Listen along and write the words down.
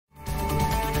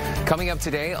Coming up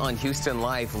today on Houston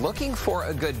Life, looking for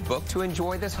a good book to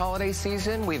enjoy this holiday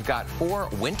season? We've got 4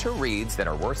 winter reads that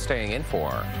are worth staying in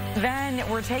for. Then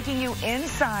we're taking you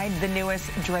inside the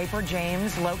newest Draper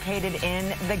James located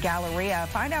in the Galleria.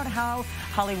 Find out how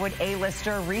Hollywood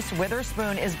A-lister Reese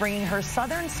Witherspoon is bringing her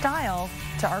Southern style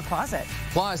to our closet.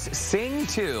 Plus, Sing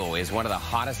 2 is one of the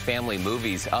hottest family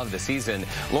movies of the season.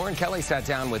 Lauren Kelly sat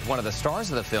down with one of the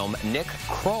stars of the film, Nick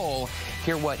Kroll.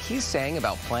 Hear what he's saying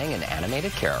about playing an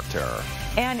animated character.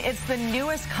 And it's the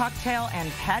newest cocktail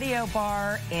and patio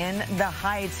bar in the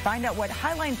Heights. Find out what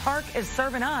Highline Park is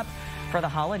serving up for the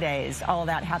holidays. All of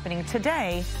that happening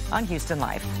today on Houston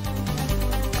Life.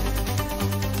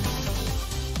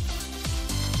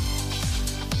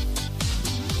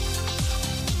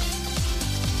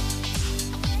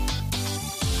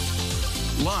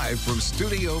 Live from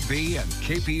Studio B and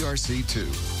KPRC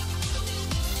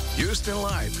 2. Houston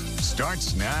Life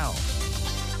starts now.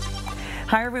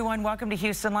 Hi, everyone. Welcome to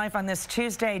Houston Life on this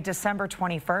Tuesday, December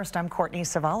 21st. I'm Courtney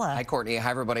Savala. Hi, Courtney. Hi,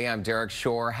 everybody. I'm Derek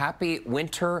Shore. Happy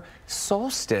winter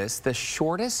solstice, the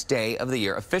shortest day of the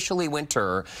year, officially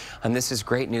winter. And this is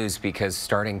great news because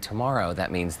starting tomorrow,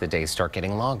 that means the days start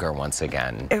getting longer once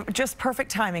again. Just perfect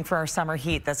timing for our summer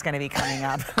heat that's going to be coming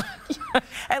up.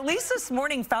 At least this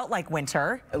morning felt like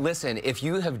winter. Listen, if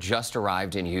you have just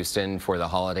arrived in Houston for the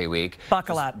holiday week,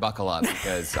 buckle up. Buckle up,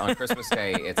 because on Christmas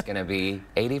Day, it's going to be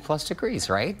 80+ degrees,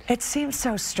 right? It seems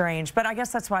so strange, but I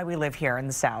guess that's why we live here in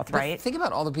the South, right? But think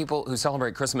about all the people who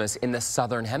celebrate Christmas in the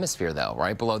Southern Hemisphere, though,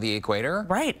 right? Below the equator.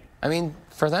 Right. I mean,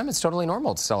 for them, it's totally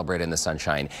normal to celebrate in the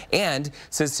sunshine. And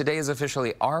since today is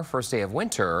officially our first day of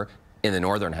winter in the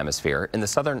Northern Hemisphere, in the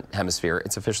Southern Hemisphere,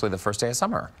 it's officially the first day of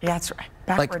summer. Yeah, that's right.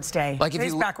 Backwards day. Like if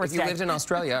you lived in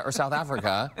Australia or South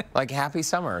Africa, like happy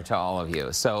summer to all of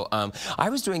you. So I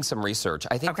was doing some research.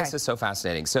 I think this is so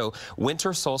fascinating. So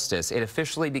winter solstice, it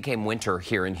officially became winter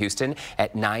here in Houston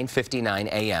at 9:59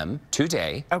 a.m.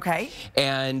 today. Okay.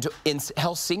 And in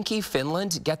Helsinki,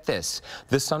 Finland, get this.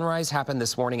 The sunrise happened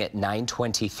this morning at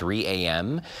 9:23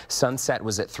 a.m. Sunset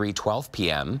was at 3:12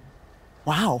 p.m.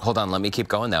 Wow. Hold on, let me keep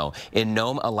going though. In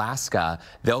Nome, Alaska,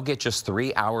 they'll get just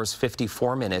 3 hours,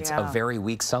 54 minutes of very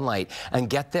weak sunlight. And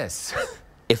get this,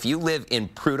 if you live in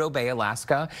Prudhoe Bay,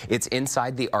 Alaska, it's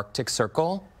inside the Arctic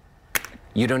Circle,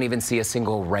 you don't even see a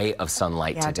single ray of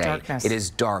sunlight today. Darkness. It is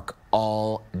dark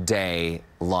all day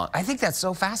long. I think that's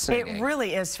so fascinating. It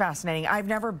really is fascinating. I've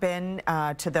never been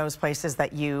to those places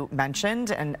that you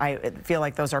mentioned, and I feel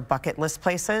like those are bucket list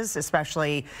places,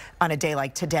 especially on a day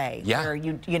like today, where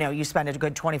you spend a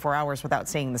good 24 hours without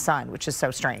seeing the sun, which is so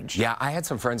strange. Yeah, I had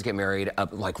some friends get married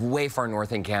up like way far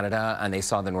north in Canada, and they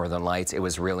saw the Northern Lights. It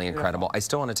was really incredible. I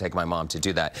still want to take my mom to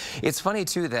do that. It's funny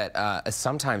too that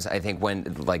sometimes I think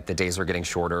when like the days are getting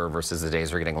shorter versus the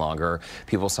days are getting longer,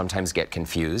 people sometimes get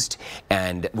confused.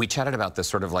 And we chatted about this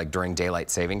sort of like during daylight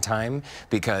saving time,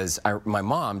 because my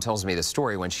mom tells me the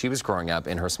story when she was growing up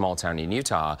in her small town in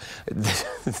Utah.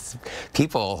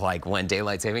 People, like when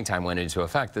daylight saving time went into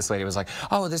effect, this lady was like,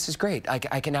 oh, this is great. I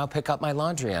can now pick up my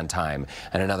laundry on time.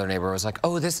 And another neighbor was like,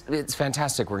 oh, it's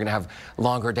fantastic. We're going to have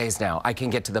longer days now. I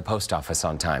can get to the post office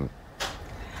on time.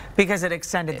 Because it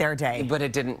extended their day. But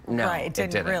it didn't, no. Right, it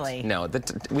didn't really. No,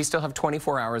 we still have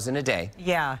 24 hours in a day.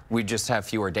 Yeah. We just have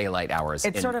fewer daylight hours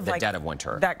in sort of the like dead of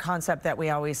winter. That concept that we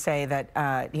always say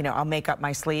that, you know, I'll make up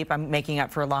my sleep. I'm making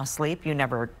up for lost sleep. We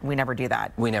never do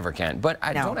that. We never can. But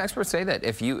don't experts say that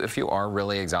if you are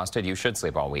really exhausted, you should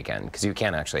sleep all weekend because you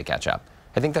can actually catch up?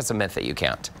 I think that's a myth that you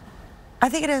can't. I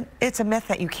think it's a myth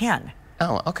that you can.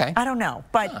 Oh, okay. I don't know,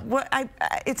 but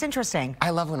it's interesting.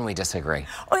 I love when we disagree.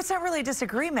 Well, it's not really a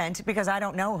disagreement because I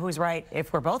don't know who's right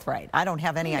if we're both right. I don't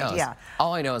have any idea.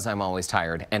 All I know is I'm always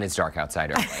tired and it's dark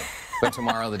outside early. But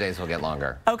tomorrow the days will get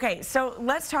longer. Okay, so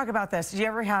let's talk about this. Do you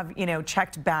ever have, you know,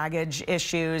 checked baggage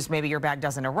issues? Maybe your bag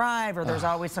doesn't arrive, or there's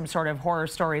always some sort of horror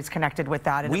stories connected with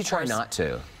that. And we try not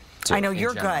to. I know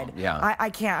you're good. Yeah. I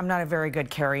can't. I'm not a very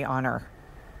good carry-oner.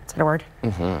 Is that a word?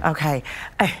 Mm-hmm. Okay.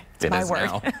 It's my word.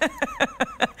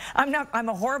 Now. I'm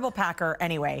a horrible packer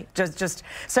anyway.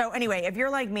 So anyway, if you're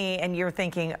like me and you're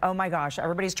thinking, oh my gosh,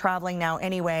 everybody's traveling now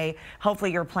anyway,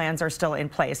 hopefully your plans are still in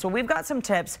place. Well, we've got some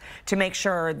tips to make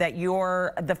sure that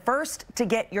you're the first to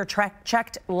get your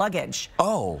checked luggage.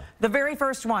 Oh. The very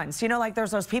first ones. You know, like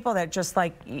there's those people that just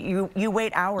like, you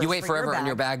wait hours. You wait forever and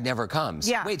your bag never comes.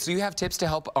 Yeah. Wait, so you have tips to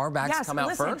help our bags come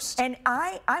out first? And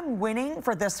I'm winning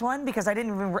for this one because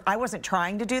I wasn't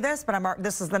trying to do this, but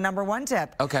this is the #1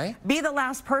 tip. Okay. Be the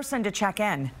last person to check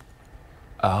in.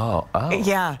 Oh.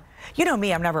 Yeah. You know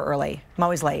me, I'm never early. I'm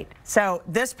always late. So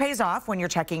this pays off when you're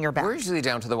checking your bag. We're usually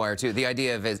down to the wire, too. The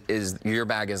idea of is your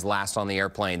bag is last on the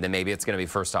airplane, then maybe it's going to be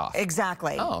first off.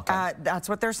 Exactly. Oh, okay. That's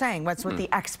what they're saying. That's what the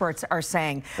experts are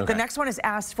saying. Okay. The next one is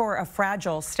ask for a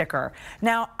fragile sticker.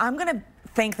 Now, I'm going to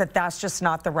think that that's just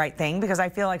not the right thing, because I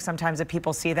feel like sometimes if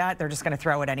people see that, they're just going to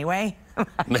throw it anyway.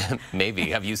 Maybe.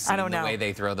 Have you seen the way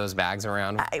they throw those bags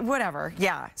around? Whatever.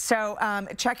 Yeah. So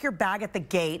check your bag at the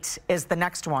gate is the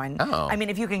next one. Oh. I mean,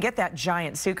 if you can get that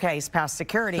giant suitcase past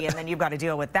security and then you've got to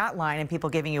deal with that line and people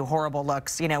giving you horrible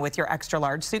looks, you know, with your extra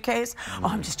large suitcase. Oh,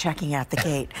 I'm just checking at the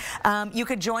gate. You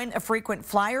could join a frequent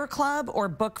flyer club or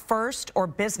book first or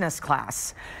business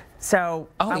class. So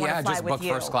I want to fly just with book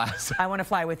you. First class. I want to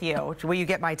fly with you. Will you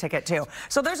get my ticket too?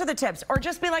 So those are the tips. Or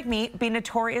just be like me, be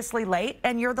notoriously late,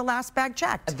 and you're the last bag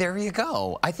checked. There you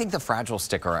go. I think the fragile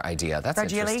sticker idea, that's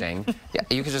interesting. Yeah,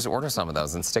 you could just order some of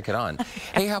those and stick it on.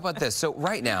 Hey, how about this? So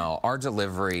right now, our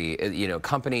delivery, you know,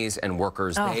 companies and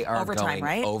workers, they are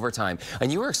going overtime.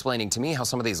 And you were explaining to me how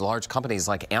some of these large companies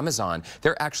like Amazon,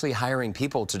 they're actually hiring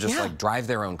people to just like drive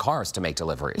their own cars to make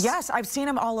deliveries. Yes, I've seen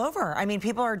them all over. I mean,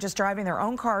 people are just driving their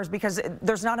own cars because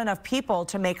there's not enough people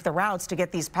to make the routes to get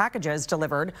these packages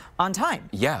delivered on time.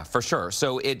 Yeah, for sure.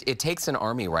 So it takes an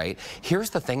army, right? Here's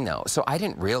the thing, though. So I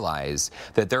didn't realize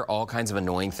that there are all kinds of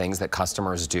annoying things that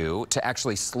customers do to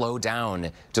actually slow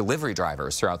down delivery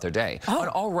drivers throughout their day. On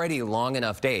already long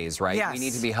enough days, right? Yes. We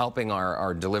need to be helping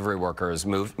our delivery workers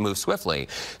move swiftly.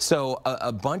 So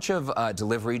a bunch of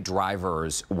delivery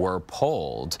drivers were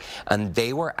polled, and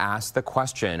they were asked the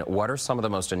question, what are some of the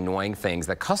most annoying things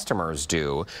that customers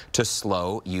do to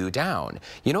slow you down?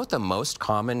 You know what the most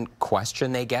common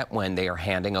question they get when they are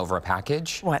handing over a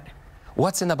package? What?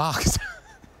 What's in the box?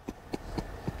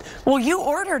 Well, you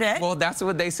ordered it. Well, that's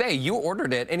what they say. You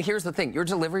ordered it. And here's the thing. Your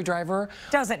delivery driver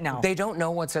doesn't know. They don't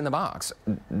know what's in the box.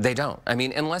 They don't. I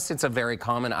mean, unless it's a very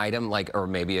common item, like, or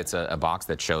maybe it's a box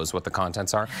that shows what the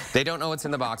contents are. They don't know what's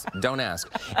in the box. Don't ask.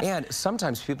 And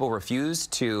sometimes people refuse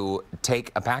to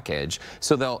take a package.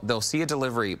 So they'll see a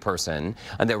delivery person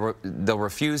and they'll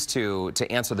refuse to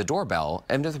answer the doorbell.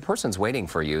 And if the person's waiting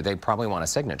for you, they probably want a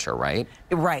signature, right?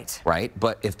 Right. Right.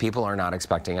 But if people are not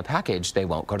expecting a package, they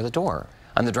won't go to the door.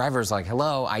 And the driver's like,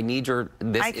 hello, I need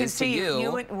this I can is see to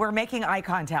you. We're making eye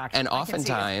contact. And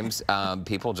oftentimes,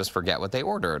 people just forget what they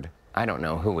ordered. I don't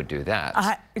know who would do that.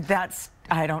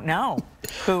 I don't know.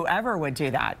 Whoever would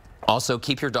do that. Also,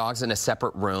 keep your dogs in a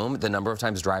separate room. The number of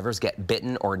times drivers get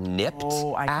bitten or nipped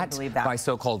by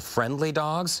so-called friendly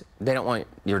dogs. They don't want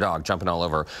your dog jumping all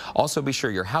over. Also, be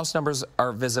sure your house numbers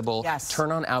are visible. Yes.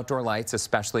 Turn on outdoor lights,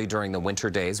 especially during the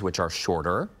winter days, which are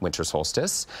shorter, winter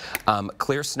solstice.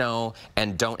 Clear snow,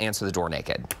 and don't answer the door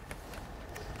naked.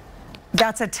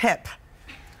 That's a tip.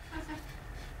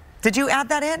 Did you add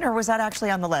that in, or was that actually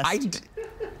on the list?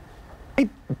 I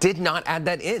did not add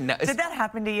that in. Did that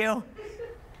happen to you?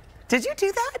 Did you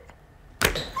do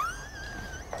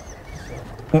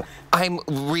that? I'm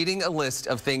reading a list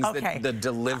of things that the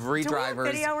delivery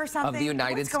drivers of the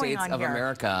United States of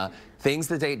America, things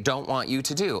that they don't want you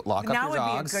to do. Lock up your dogs.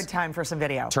 Now would be a good time for some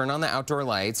video. Turn on the outdoor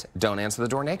lights. Don't answer the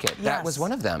door naked. Yes. That was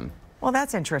one of them. Well,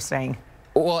 that's interesting.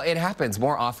 Well, it happens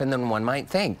more often than one might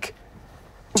think.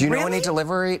 Do you know any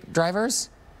delivery drivers?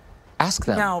 Ask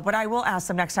them. No, but I will ask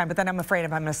them next time, but then I'm afraid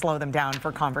I'm going to slow them down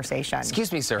for conversation.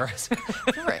 Excuse me, sir.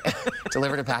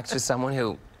 Delivered a package to someone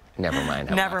who... Never mind.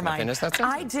 Never mind.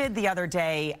 I did the other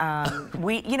day,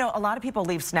 you know, a lot of people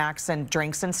leave snacks and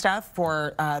drinks and stuff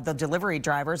for the delivery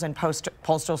drivers and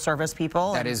postal service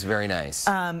people. That is very nice.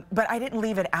 But I didn't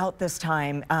leave it out this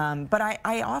time. But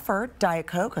I offered Diet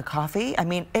Coke, a coffee. I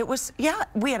mean, it was,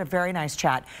 we had a very nice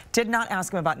chat. Did not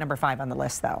ask him about number 5 on the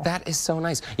list, though. That is so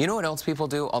nice. You know what else people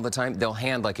do all the time? They'll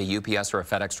hand like a UPS or a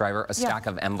FedEx driver a stack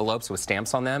of envelopes with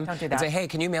stamps on them. Don't do that. And say, hey,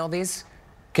 can you mail these?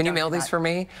 Can you mail these for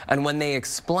me? And when they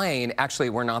explain, actually,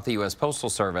 we're not the U.S. Postal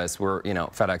Service, we're, you know,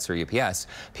 FedEx or UPS,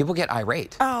 people get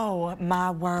irate. Oh,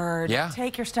 my word. Yeah.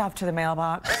 Take your stuff to the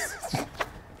mailbox.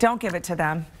 Don't give it to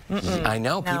them. I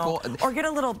know, people... Or get a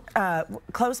little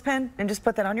clothespin and just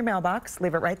put that on your mailbox,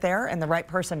 leave it right there, and the right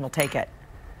person will take it.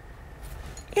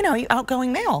 You know,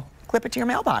 outgoing mail. Clip it to your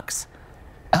mailbox.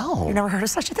 Oh. You never heard of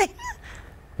such a thing?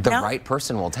 The right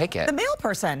person will take it. The mail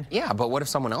person. Yeah, but what if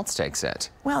someone else takes it?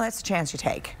 Well, that's a chance you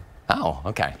take. Oh,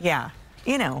 okay. Yeah.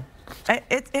 You know,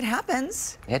 it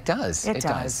happens. It does. It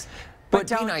does. But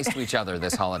be nice to each other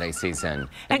this holiday season.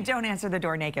 And don't answer the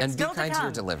door naked. And be kind to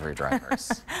your delivery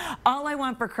drivers. All I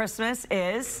want for Christmas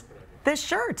is this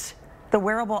shirt. the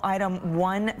wearable item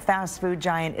one fast food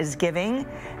giant is giving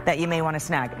that you may want to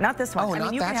snag. Not this one. Oh, I mean,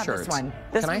 not you that can have shirt. this one.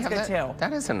 This one's good too.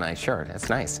 That is a nice shirt. It's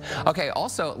nice. Okay,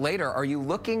 also later, are you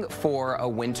looking for a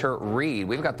winter read?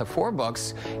 We've got the 4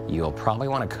 books you'll probably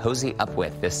want to cozy up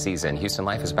with this season. Houston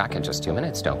Life is back in just 2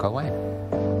 minutes. Don't go away.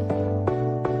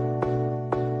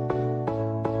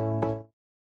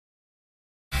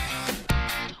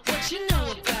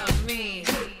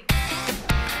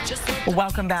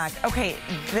 Welcome back. Okay,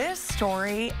 this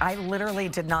story, I literally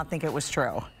did not think it was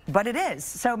true, but it is.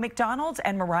 So McDonald's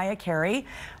and Mariah Carey,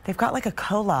 they've got like a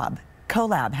collab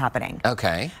happening.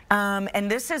 Okay.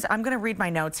 And this is, I'm going to read my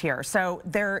notes here. So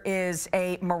there is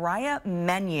a Mariah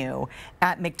menu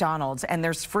at McDonald's, and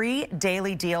there's free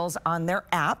daily deals on their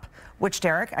app, which,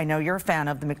 Derek, I know you're a fan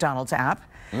of the McDonald's app.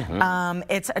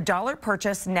 It's a $1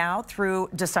 purchase now through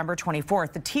December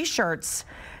 24th. The T-shirts,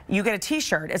 you get a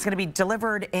T-shirt. It's going to be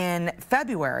delivered in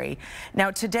February.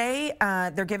 Now, today,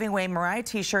 they're giving away Mariah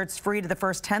T-shirts free to the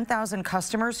first 10,000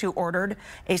 customers who ordered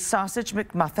a sausage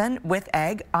McMuffin with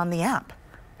egg on the app.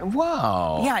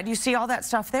 Wow. Yeah, do you see all that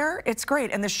stuff there? It's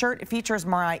great. And the shirt features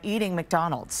Mariah eating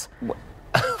McDonald's.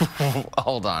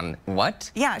 Hold on.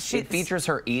 What? Yeah, it features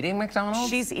her eating McDonald's?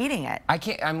 She's eating it. I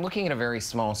can't. I'm looking at a very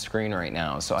small screen right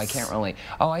now, so I can't really.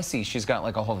 Oh, I see. She's got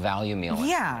like a whole value meal.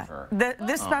 Yeah.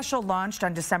 This special launched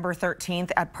on December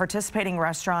 13th at participating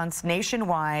restaurants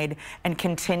nationwide and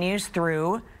continues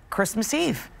through Christmas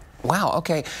Eve. Wow.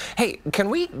 Okay. Hey, can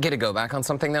we get a go back on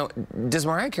something though? Does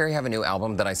Mariah Carey have a new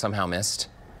album that I somehow missed?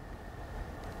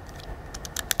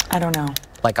 I don't know.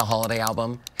 Like a holiday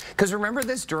album? Because remember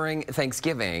this during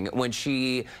Thanksgiving when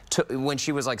she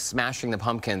was like smashing the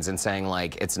pumpkins and saying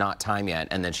like it's not time yet,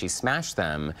 and then she smashed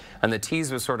them, and the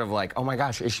tease was sort of like, oh my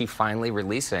gosh, is she finally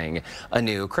releasing a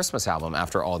new Christmas album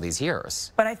after all these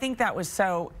years? But I think that was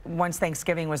so once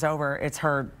Thanksgiving was over, it's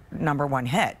her #1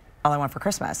 hit. All I Want for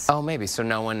Christmas. Oh, maybe. So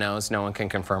no one knows, no one can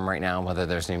confirm right now whether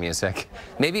there's new music.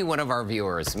 Maybe one of our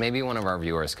viewers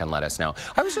can let us know.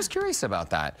 I was just curious about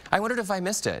that. I wondered if I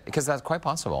missed it, because that's quite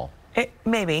possible.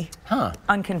 Maybe. Huh.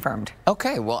 Unconfirmed.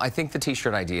 Okay, well, I think the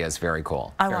T-shirt idea is very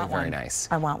cool. I want one. Very nice.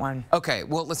 I want one. Okay,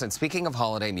 well, listen, speaking of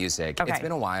holiday music, it's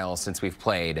been a while since we've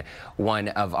played one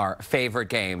of our favorite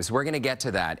games. We're going to get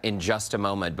to that in just a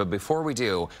moment, but before we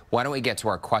do, why don't we get to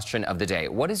our question of the day?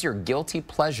 What is your guilty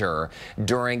pleasure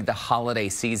during the holiday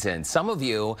season? Some of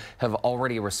you have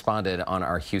already responded on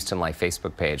our Houston Life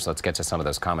Facebook page. Let's get to some of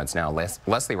those comments now.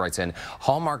 Leslie writes in,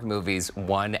 Hallmark movies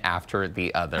one after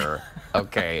the other.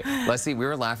 Okay. Leslie, we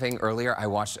were laughing earlier. I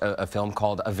watched a film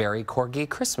called A Very Corgi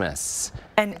Christmas.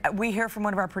 And we hear from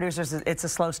one of our producers it's a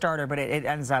slow starter, but it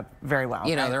ends up very well.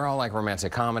 You know, they're all like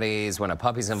romantic comedies. When a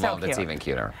puppy's involved, it's even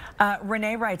cuter.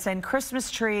 Renee writes in,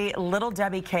 Christmas tree, Little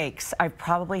Debbie cakes. I've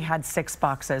probably had 6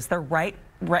 boxes. They're right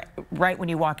when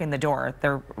you walk in the door.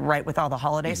 They're right with all the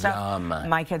holiday stuff.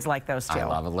 My kids like those too. I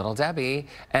love a Little Debbie.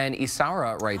 And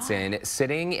Isaura writes in,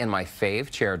 sitting in my fave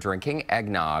chair drinking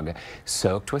eggnog,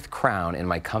 soaked with Crown in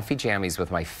my comfy jammies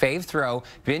with my fave throw,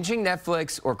 binging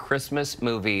Netflix or Christmas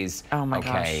movies. Oh my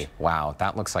gosh. Okay, wow,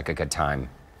 that looks like a good time.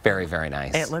 Very, very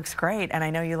nice. It looks great, and I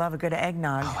know you love a good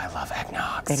eggnog. Oh, I love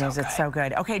eggnog. It's so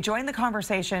good. Okay, join the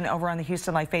conversation over on the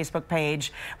Houston Life Facebook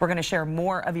page. We're going to share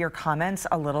more of your comments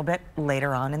a little bit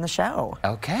later on in the show.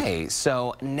 Okay,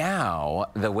 so now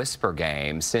the Whisper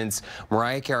Game. Since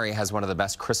Mariah Carey has one of the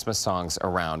best Christmas songs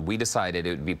around, we decided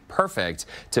it would be perfect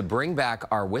to bring back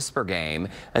our Whisper Game,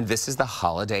 and this is the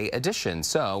holiday edition.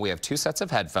 So we have 2 sets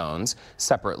of headphones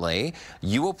separately.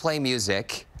 You will play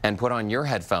music and put on your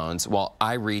headphones while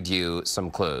I read you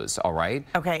some clues, all right?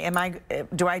 Okay,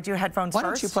 do I do headphones first? Why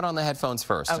don't you put on the headphones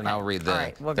first, and I'll read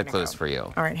the clues for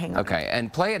you. All right, hang on. Okay,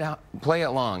 and play it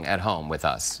along at home with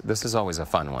us. This is always a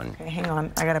fun one. Okay, hang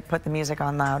on, I gotta put the music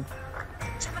on loud.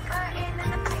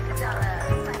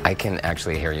 I can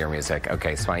actually hear your music.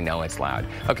 Okay, so I know it's loud.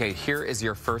 Okay, here is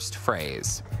your first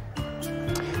phrase.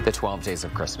 The 12 Days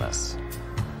of Christmas.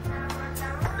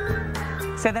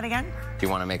 Say that again? Do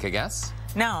you want to make a guess?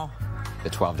 No. The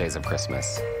 12 Days of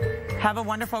Christmas. Have a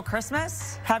wonderful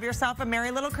Christmas. Have yourself a merry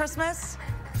little Christmas.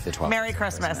 The 12 Merry Days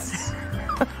Christmas.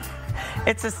 Of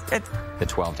Christmas. It's the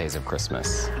 12 Days of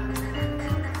Christmas.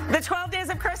 The 12 Days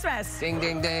of Christmas. Ding,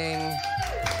 ding, ding.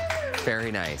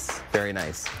 Very nice. Very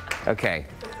nice. Okay.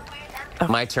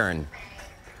 My turn.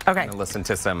 Okay. I'm gonna listen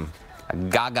to some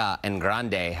Gaga and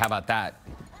Grande. How about that?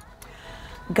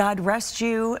 God rest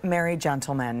you, merry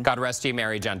gentlemen. God rest you,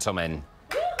 merry gentlemen.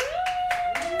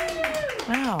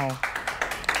 Wow.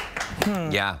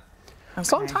 Yeah. Okay.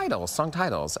 Song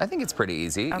titles. I think it's pretty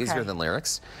easy. Okay. Easier than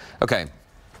lyrics. Okay.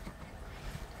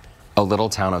 A Little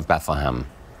Town of Bethlehem.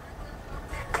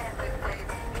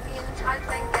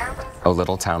 Oh,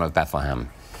 little town of Bethlehem.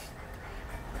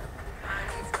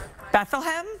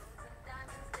 Bethlehem?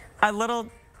 A little,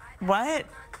 what?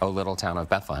 Oh, little town of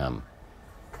Bethlehem.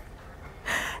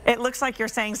 It looks like you're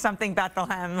saying something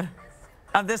Bethlehem.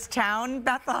 Of this town,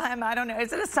 Bethlehem? I don't know.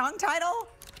 Is it a song title?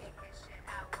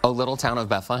 Oh, little town of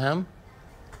Bethlehem?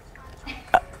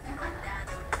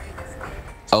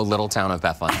 Oh, little town of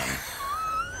Bethlehem.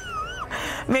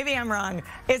 Maybe I'm wrong.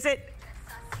 Is it?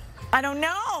 I don't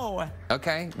know.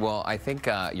 Okay, well, I think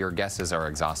your guesses are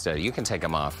exhausted. You can take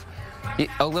them off.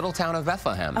 Oh, little town of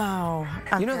Bethlehem. Oh.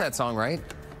 You know that song, right?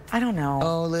 I don't know.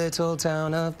 Oh, little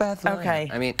town of Bethlehem. Okay.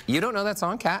 I mean, you don't know that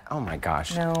song, Kat? Oh, my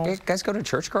gosh. No. You guys go to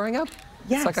church growing up?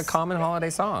 Yes. It's like a common holiday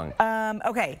song.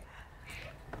 Okay.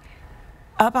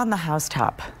 Up on the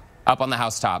housetop. Up on the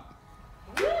housetop.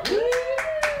 I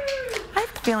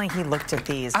have a feeling he looked at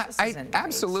these. I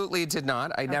absolutely did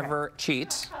not. I never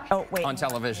cheat on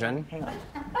television. Hang on.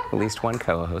 At least one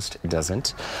co-host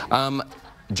doesn't.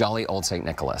 Jolly Old St.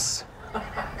 Nicholas.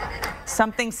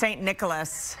 Something St.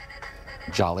 Nicholas.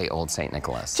 Jolly Old St.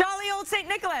 Nicholas. Jolly Old St.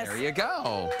 Nicholas. There you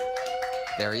go.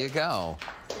 There you go.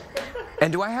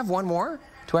 And do I have one more?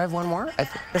 Do I have one more?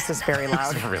 This is very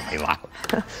loud. It's really loud.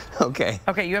 Okay.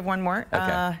 Okay, you have one more?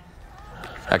 Okay.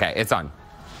 Okay, it's on.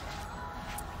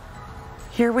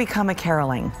 Here we come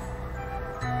a-caroling.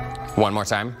 One more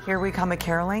time. Here we come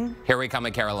a-caroling. Here we come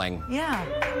a-caroling. Yeah.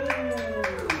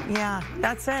 Yeah,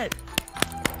 that's it.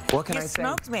 What can I You say?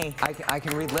 smoked me. I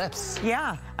can read lips.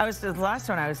 Yeah, the last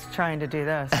one I was trying to do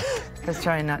this. I was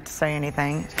trying not to say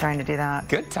anything, trying to do that.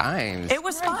 Good times. It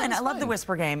was fun. I love the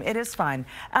whisper game. It is fun.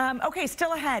 Okay,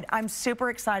 still ahead. I'm super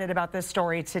excited about this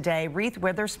story today. Reese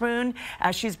Witherspoon,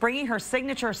 she's bringing her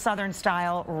signature Southern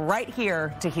style right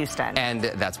here to Houston. And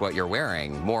that's what you're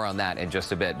wearing. More on that in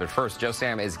just a bit. But first, Joe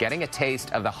Sam is getting a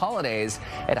taste of the holidays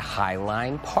at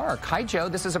Highline Park. Hi, Joe.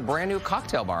 This is a brand new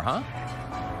cocktail bar, huh?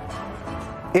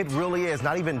 It really is.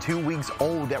 Not even 2 weeks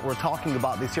old that we're talking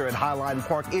about this here at Highline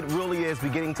Park. It really is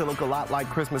beginning to look a lot like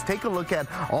Christmas. Take a look at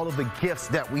all of the gifts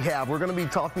that we have. We're going to be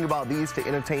talking about these to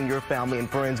entertain your family and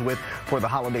friends with for the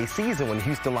holiday season when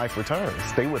Houston Life returns.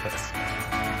 Stay with us.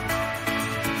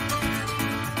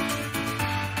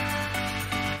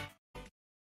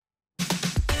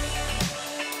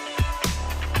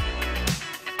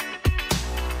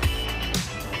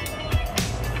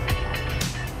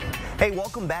 Hey,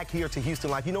 welcome back here to Houston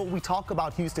Life. You know, we talk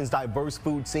about Houston's diverse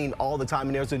food scene all the time,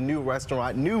 and there's a new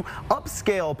restaurant, new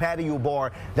upscale patio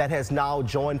bar that has now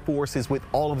joined forces with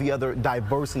all of the other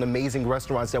diverse and amazing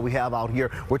restaurants that we have out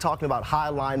here. We're talking about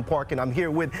Highline Park, and I'm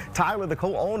here with Tyler, the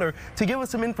co-owner, to give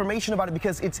us some information about it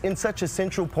because it's in such a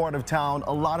central part of town.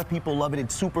 A lot of people love it.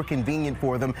 It's super convenient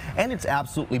for them, and it's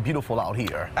absolutely beautiful out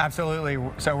here. Absolutely.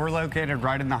 So we're located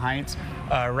right in the Heights,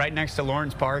 right next to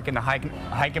Lawrence Park and the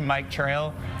Hike and Bike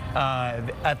Trail.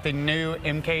 At the new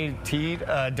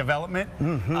MKT development,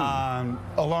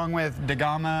 along with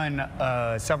Dagama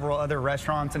and several other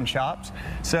restaurants and shops.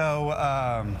 So,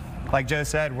 like Joe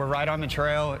said, we're right on the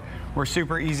trail. We're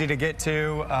super easy to get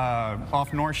to,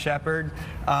 off North Shepherd,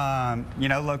 you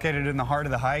know, located in the heart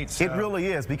of the Heights. So. It really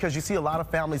is, because you see a lot of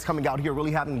families coming out here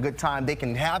really having a good time. They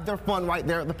can have their fun right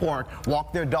there at the park,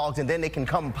 walk their dogs, and then they can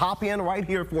come pop in right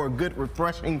here for a good,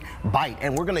 refreshing bite.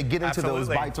 And we're going to get into those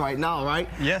bites right now, right?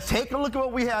 Yes. Take a look at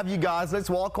what we have, you guys. Let's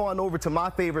walk on over to my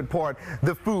favorite part,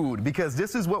 the food, because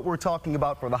this is what we're talking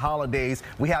about for the holidays.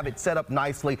 We have it set up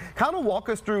nicely. Kind of walk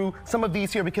us through some of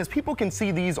these here, because people can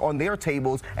see these on their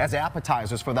tables as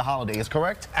appetizers for the holidays,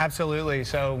 correct? Absolutely.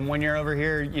 So when you're over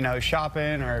here, you know,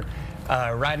 shopping or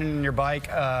riding your bike,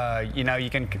 you know,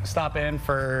 you can stop in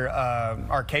for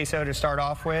our queso to start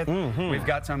off with. We've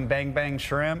got some bang bang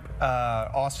shrimp,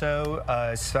 also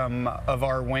some of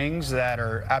our wings that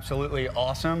are absolutely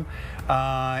awesome.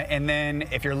 And then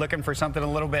if you're looking for something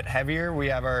a little bit heavier, we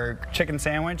have our chicken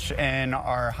sandwich and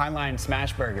our Highline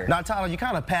Smash Burger. Now, Tyler, you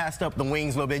kind of passed up the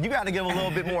wings a little bit. You got to give a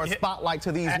little bit more spotlight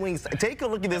to these wings. Take a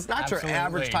look at this. Not your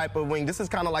average type of wing. This is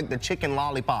kind of like the chicken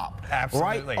lollipop.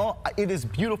 Absolutely. Right? Oh, it is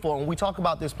beautiful. And we talk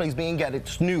about this place being that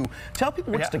it's new. Tell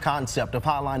people what's the concept of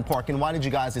Highline Park and why did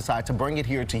you guys decide to bring it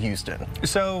here to Houston?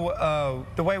 So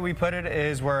the way we put it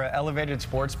is we're an elevated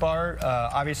sports bar.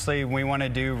 Obviously, we want to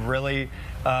do really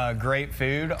great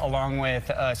food along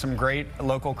with some great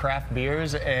local craft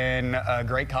beers and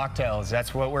great cocktails.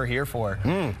 That's what we're here for.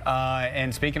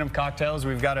 And speaking of cocktails,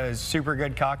 we've got a super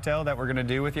good cocktail that we're going to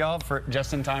do with y'all for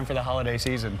just in time for the holiday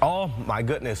season. Oh my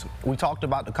goodness. We talked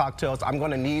about the cocktails. I'm going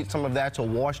to need some of that to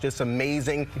wash this this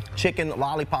amazing chicken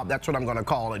lollipop. That's what I'm going to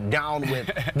call it. Down with.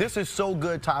 This is so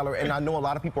good, Tyler, and I know a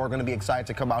lot of people are going to be excited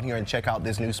to come out here and check out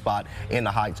this new spot in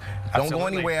the Heights. Don't go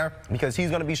anywhere, because he's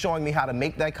going to be showing me how to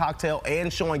make that cocktail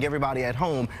and showing everybody at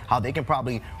home how they can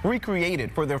probably recreate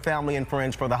it for their family and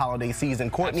friends for the holiday season.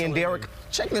 Courtney and Derek,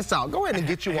 check this out. Go ahead and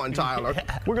get you one, Tyler.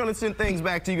 We're going to send things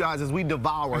back to you guys as we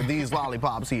devour these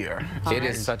lollipops here. It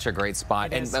is such a great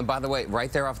spot. And by the way,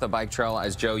 right there off the bike trail,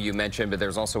 as Joe, you mentioned, but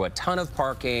there's also a ton of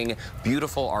parking,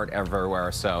 beautiful art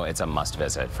everywhere, so it's a must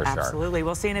visit for sure. Absolutely.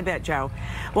 We'll see you in a bit, Joe.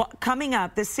 Well, coming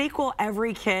up, the sequel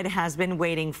every kid has been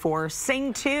waiting for,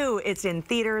 Sing 2. It's in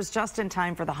theaters just in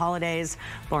time for the holidays.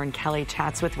 Lauren Kelly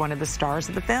chats with one of the stars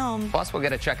of the film. Plus, we'll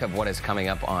get a check of what is coming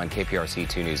up on KPRC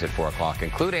 2 News at 4 o'clock,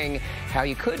 including how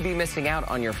you could be missing out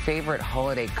on your favorite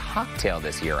holiday cocktail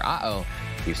this year. Uh-oh.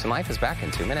 Houston Life is back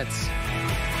in 2 minutes.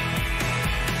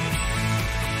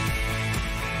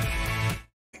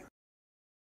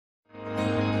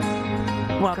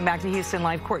 Welcome back to Houston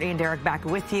Live. Courtney and Derek back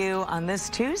with you on this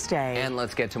Tuesday. And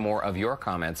let's get to more of your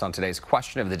comments on today's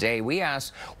question of the day. We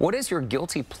asked, what is your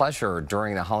guilty pleasure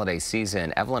during the holiday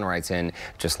season? Evelyn writes in,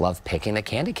 just love picking the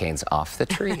candy canes off the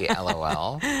tree,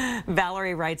 LOL.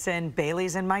 Valerie writes in,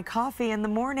 Bailey's in my coffee in the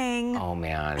morning. Oh,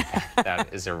 man,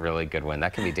 that is a really good one.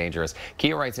 That can be dangerous.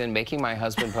 Kia writes in, making my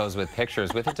husband pose with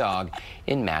pictures with a dog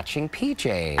in matching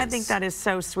PJs. I think that is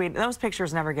so sweet. Those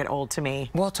pictures never get old to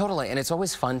me. Well, totally. And it's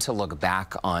always fun to look back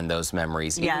on those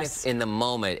memories, even if in the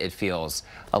moment it feels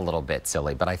a little bit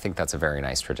silly, but I think that's a very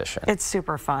nice tradition. It's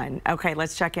super fun. Okay,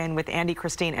 let's check in with Andy,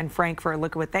 Christine, and Frank for a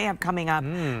look at what they have coming up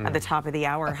at the top of the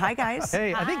hour. Hi, guys.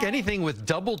 Hey, I think anything with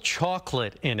double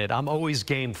chocolate in it, I'm always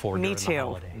game for during the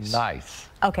holidays. Nice.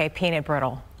 Okay, peanut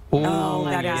brittle. Oh,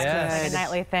 that is A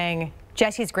nightly thing.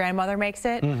 Jesse's grandmother makes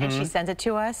it, and she sends it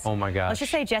to us. Oh, my gosh. Let's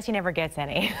just say Jesse never gets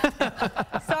any.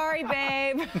 Sorry,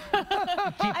 babe.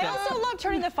 I also love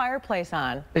turning the fireplace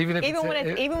on, even when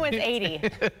it's 80.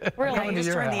 Really,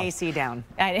 just turn the AC down.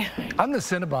 I'm the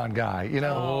Cinnabon guy, you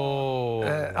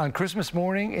know. On Christmas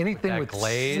morning, anything with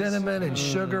cinnamon and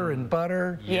sugar and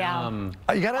butter. Yeah.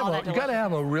 You gotta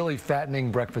have a really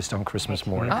fattening breakfast on Christmas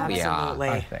morning. Oh, Absolutely.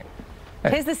 I think.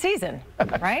 'Tis the season,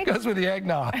 right? Goes with the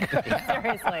eggnog.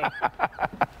 Seriously.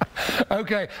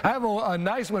 Okay, I have a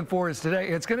nice one for us today.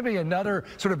 It's going to be another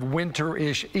sort of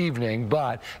winter-ish evening,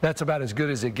 but that's about as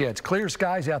good as it gets. Clear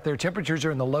skies out there. Temperatures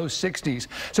are in the low 60s,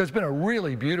 so it's been a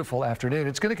really beautiful afternoon.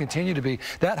 It's going to continue to be.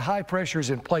 That high pressure is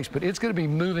in place, but it's going to be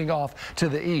moving off to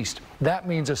the east. That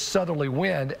means a southerly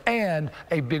wind and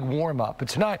a big warm-up. But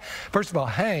tonight, first of all,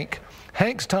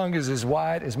 Hank's tongue is as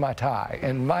wide as my tie,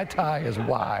 and my tie is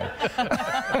wide.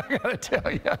 I gotta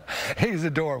tell you, he's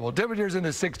adorable. Temperatures in the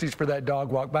 60s for that dog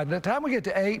walk. By the time we get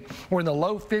to 8, we're in the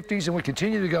low 50s, and we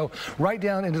continue to go right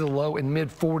down into the low and mid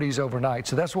 40s overnight.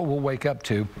 So that's what we'll wake up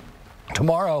to.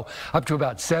 Tomorrow up to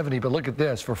about 70, but look at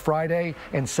this, for Friday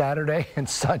and Saturday and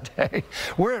Sunday,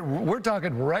 we're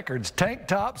talking records. Tank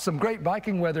tops, some great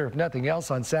biking weather if nothing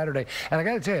else on Saturday. And I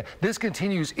got to tell you, this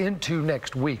continues into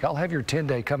next week. I'll have your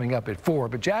 10-day coming up at 4,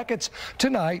 but jackets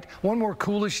tonight, one more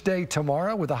coolish day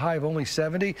tomorrow with a high of only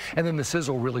 70, and then the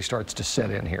sizzle really starts to set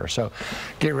in here. So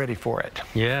get ready for it.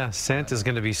 Yeah, Santa's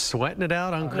going to be sweating it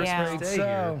out on Christmas Day.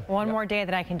 So, One more day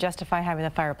that I can justify having the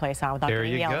fireplace on without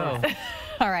getting yelled at.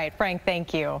 All right, Frank,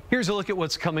 thank you. Here's a look at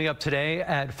what's coming up today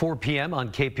at 4 p.m.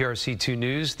 on KPRC 2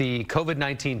 News. The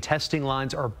COVID-19 testing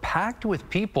lines are packed with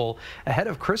people ahead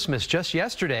of Christmas. Just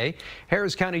yesterday,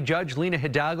 Harris County Judge Lina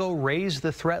Hidalgo raised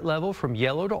the threat level from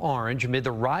yellow to orange amid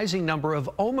the rising number of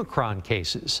Omicron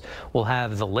cases. We'll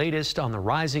have the latest on the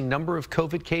rising number of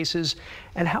COVID cases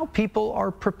and how people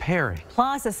are preparing.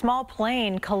 Plus, a small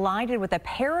plane collided with a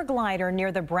paraglider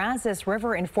near the Brazos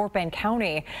River in Fort Bend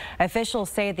County. Officials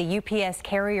say the UPS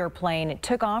carrier plane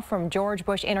took off from George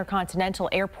Bush Intercontinental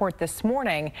Airport this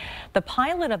morning. The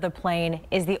pilot of the plane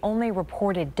is the only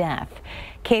reported death.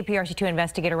 KPRC2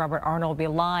 investigator Robert Arnold will be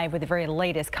live with the very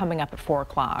latest coming up at 4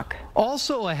 o'clock.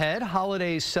 Also ahead,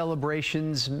 holiday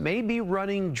celebrations may be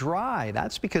running dry.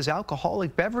 That's because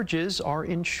alcoholic beverages are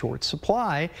in short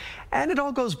supply. And it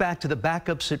all goes back to the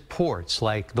backups at ports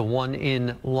like the one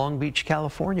in Long Beach,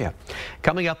 California.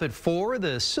 Coming up at 4,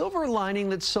 the silver lining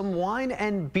that some wine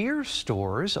and beer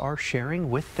stores are sharing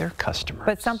with their customers.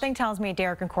 But something tells me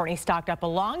Derek and Courtney stocked up a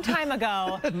long time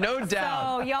ago. No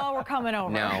doubt. So y'all were coming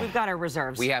over. No. We've got our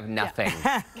reserves. We have nothing.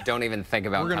 Don't even think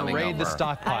about coming over. We're going to raid the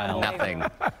stockpile. Nothing.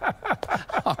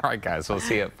 All right, guys, we'll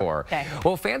see you at 4. Okay.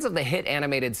 Well, fans of the hit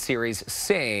animated series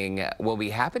Sing will be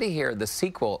happy to hear the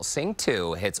sequel, Sing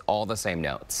 2, hits all the same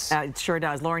notes. It sure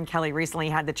does. Lauren Kelly recently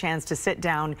had the chance to sit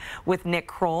down with Nick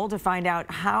Kroll to find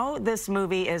out how this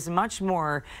movie is much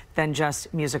more than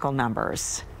just musical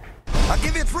numbers. I'll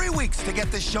give you 3 weeks to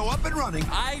get this show up and running.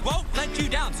 I won't let you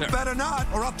down, sir. Better not,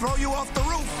 or I'll throw you off the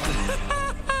roof.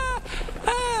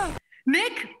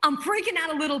 Nick, I'm freaking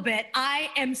out a little bit.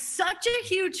 I am such a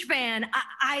huge fan.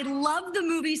 I love the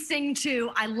movie Sing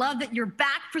 2. I love that you're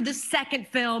back for the second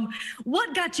film.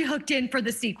 What got you hooked in for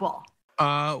the sequel?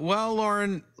 Well,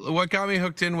 Lauren, what got me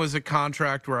hooked in was a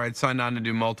contract where I'd signed on to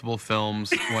do multiple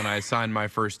films when I signed my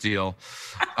first deal.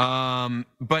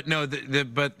 But no,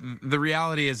 but the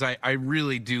reality is I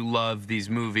really do love these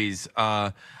movies.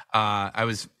 I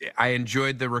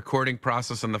enjoyed the recording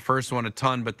process on the first one a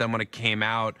ton, but then when it came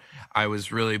out, I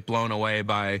was really blown away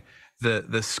by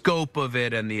the scope of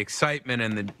it and the excitement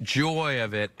and the joy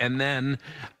of it, and then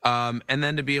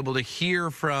to be able to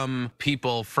hear from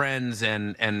people, friends,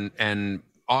 and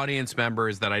audience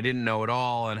members that I didn't know at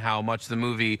all, and how much the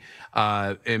movie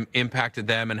impacted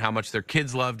them and how much their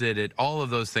kids loved it. All of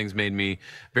those things made me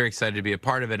very excited to be a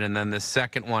part of it. And then the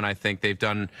second one, I think they've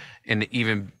done an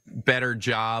even better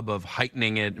job of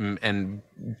heightening it and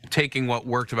taking what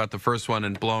worked about the first one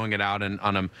and blowing it out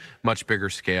on a much bigger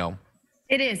scale.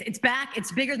 It is. It's back. It's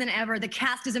bigger than ever. The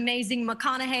cast is amazing.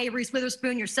 McConaughey, Reese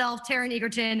Witherspoon, yourself, Taron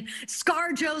Egerton,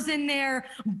 ScarJo's in there,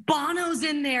 Bono's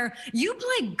in there. You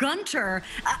play Gunter.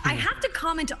 I have to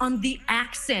comment on the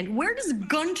accent. Where does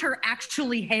Gunter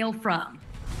actually hail from?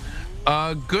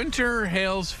 Gunter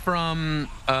hails from,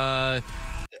 do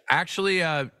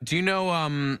you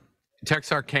know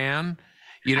Texarkana?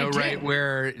 You know, right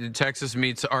where Texas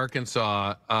meets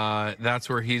Arkansas, that's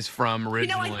where he's from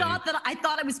originally. You know, I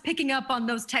thought I was picking up on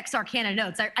those Texarkana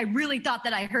notes. I really thought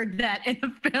that I heard that in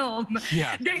the film.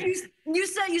 Yeah.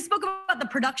 You spoke about the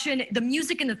production. The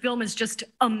music in the film is just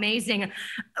amazing.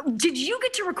 Did you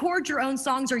get to record your own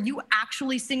songs? Are you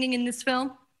actually singing in this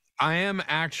film? I am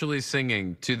actually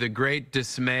singing, to the great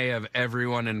dismay of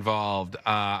everyone involved.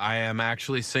 I am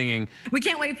actually singing. We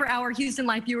can't wait for our Houston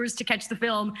Life viewers to catch the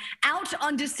film. Out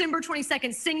on December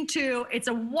 22nd, Sing 2. It's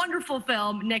a wonderful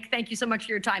film. Nick, thank you so much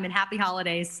for your time and happy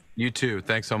holidays. You too.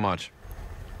 Thanks so much.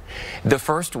 The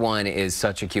first one is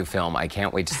such a cute film. I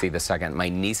can't wait to see the second. My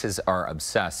nieces are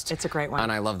obsessed. It's a great one.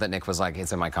 And I love that Nick was like,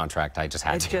 it's in my contract. I just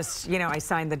had to. Just, you know, I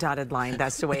signed the dotted line.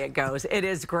 That's the way it goes. It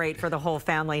is great for the whole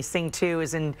family. Sing 2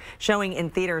 is showing in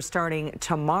theaters starting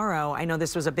tomorrow. I know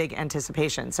this was a big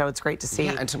anticipation, so it's great to see.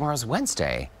 Yeah, and tomorrow's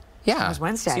Wednesday. Yeah, it was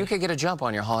Wednesday. So you could get a jump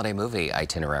on your holiday movie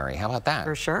itinerary. How about that?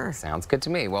 For sure. Sounds good to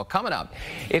me. Well, coming up,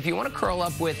 if you want to curl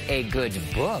up with a good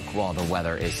book while the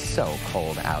weather is so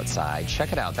cold outside,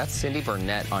 check it out. That's Cindy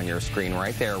Burnett on your screen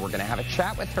right there. We're going to have a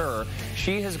chat with her.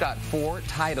 She has got 4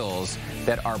 titles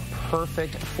that are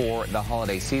perfect for the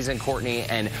holiday season, Courtney.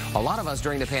 And a lot of us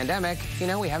during the pandemic, you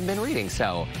know, we haven't been reading.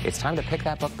 So it's time to pick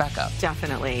that book back up.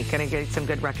 Definitely. Going to get some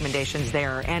good recommendations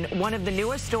there. And one of the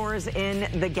newest stores in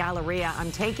the Galleria,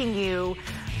 I'm taking you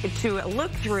to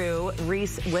look through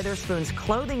Reese Witherspoon's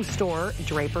clothing store,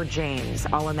 Draper James.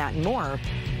 All in that and more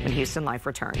when Houston Life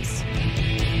returns.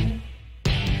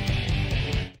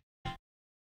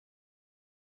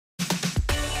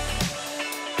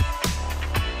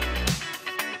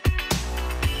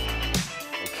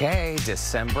 Okay,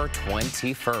 December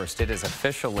 21st. It is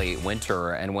officially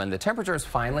winter, and when the temperatures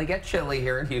finally get chilly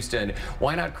here in Houston,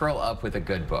 why not curl up with a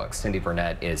good book? Cindy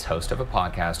Burnett is host of a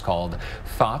podcast called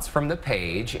Thoughts from the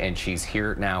Page, and she's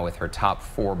here now with her top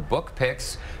 4 book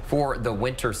picks for the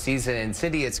winter season. And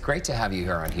Cindy, it's great to have you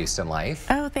here on Houston Life.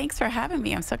 Oh, thanks for having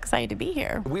me. I'm so excited to be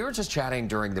here. We were just chatting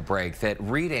during the break that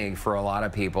reading for a lot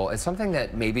of people is something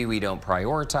that maybe we don't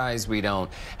prioritize, we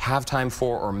don't have time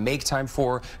for or make time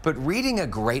for, but reading a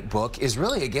great book is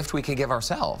really a gift we can give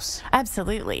ourselves.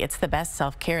 Absolutely. It's the best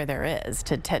self-care there is.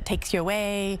 Takes you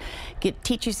away,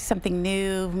 teach you something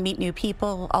new, meet new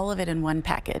people, all of it in one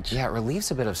package. Yeah, it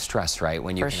relieves a bit of stress, right,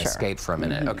 when you can escape for a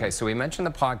minute. Okay, so we mentioned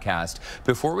the podcast.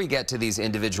 Before we get to these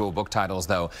individual book titles,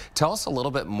 though, tell us a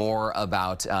little bit more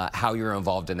about how you're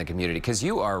involved in the community, because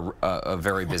you are a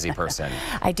very busy person.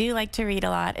 I do like to read a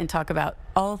lot and talk about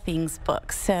all things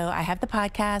books. So I have the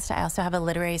podcast. I also have a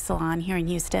literary salon here in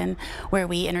Houston where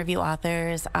we interview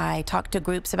authors. I talk to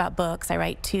groups about books. I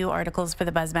write 2 articles for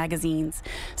the Buzz magazines.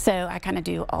 So I kind of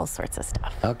do all sorts of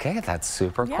stuff. Okay, that's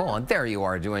super cool. And there you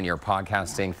are doing your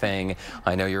podcasting thing.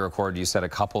 I know you record, you said, a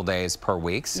couple days per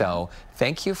week. So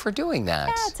thank you for doing that.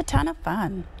 Yeah, it's a ton of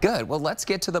fun. Good. Well, let's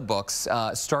get to the books,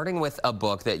 starting with a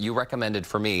book that you recommended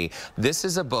for me. This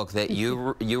is a book that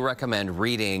you recommend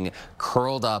reading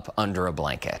curled up under a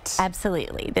blanket.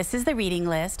 Absolutely. This is The Reading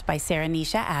List by Sarah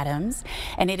Nisha Adams,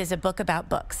 and it is a book about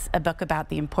books. a book about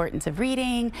the importance of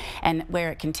reading and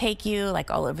where it can take you,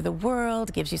 like all over the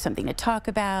world, gives you something to talk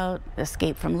about,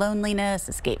 escape from loneliness,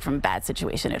 escape from a bad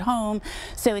situation at home.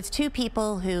 So it's two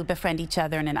people who befriend each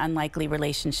other in an unlikely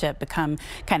relationship, become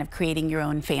kind of creating your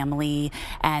own family,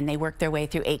 and they work their way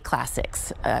through 8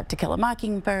 classics, To Kill a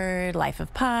Mockingbird, Life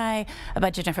of Pi, a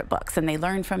bunch of different books, and they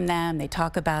learn from them, they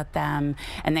talk about them,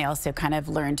 and they also kind of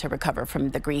learn to recover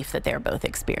from the grief that they're both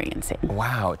experiencing.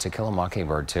 Wow, To Kill a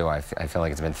Mockingbird too. I feel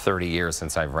like it's been 30 years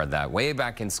since I've read that, way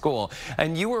back in school.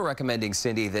 And you were recommending,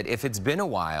 Cindy, that if it's been a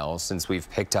while since we've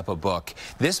picked up a book,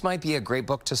 this might be a great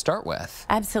book to start with.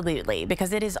 Absolutely,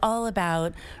 because it is all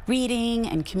about reading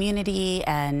and community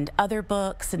and other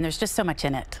books, and there's just so much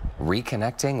in it.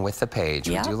 Reconnecting with the page.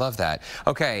 Yeah. We do love that.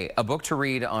 Okay, a book to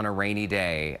read on a rainy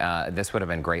day. This would have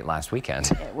been great last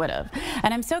weekend. It would have.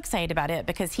 And I'm so excited about it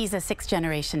because he's a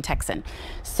 6th-generation Texan.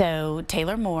 So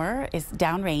Taylor Moore is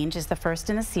Downrange is the first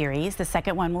in the series. The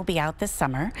second one will be out this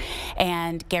summer.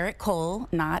 And Garrett Cole,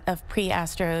 not of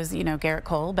pre-Astros, you know, Garrett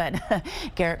Cole, but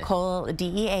Garrett Cole,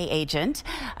 DEA agent,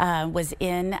 was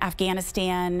in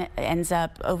Afghanistan, ends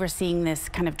up overseeing this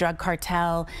kind of drug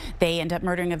cartel. They end up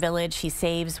murdering a village. He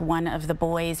saves one of the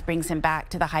boys, brings him back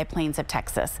to the high plains of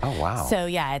Texas. Oh, wow. So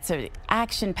yeah, it's a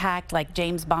action-packed like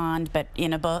James Bond, but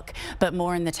in a book, but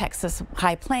more in the Texas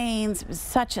high plains.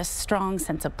 Such a strong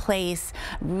sense of place.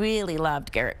 Really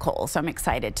loved Garrett Cole, so I'm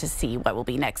excited to see what will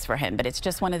be next for him. But it's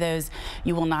just one of those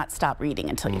you will not stop reading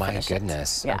until you finish it. My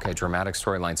goodness. Yeah. Okay, dramatic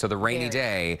storyline. So the rainy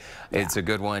day, it's a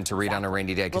good one to read on a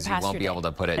rainy day because you won't be able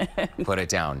to put it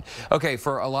down. Okay,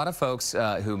 for a lot of folks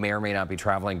who may or may not be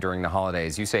traveling during the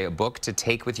holidays, you say a book to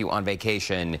take with you on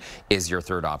vacation is your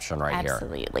third option right here.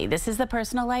 Absolutely. This is The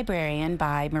Personal Librarian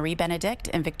by Marie Benedict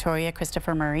and Victoria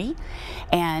Christopher Murray.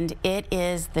 And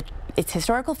it's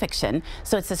historical fiction,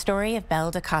 so it's the story of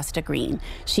Belle DaCosta Green.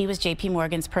 She was J.P.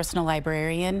 Morgan's personal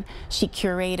librarian. She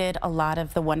curated a lot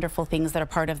of the wonderful things that are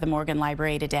part of the Morgan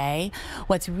Library today.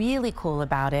 What's really cool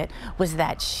about it was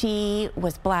that she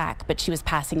was black, but she was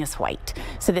passing as white.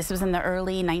 So this was in the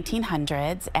early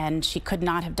 1900s, and she could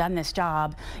not have done this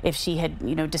job if she had,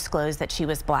 you know, disclosed that she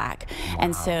was black. Wow.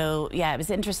 And so, yeah, it was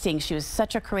interesting. She was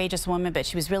such a courageous woman, but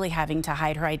she was really having to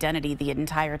hide her identity the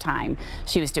entire time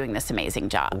she was doing this amazing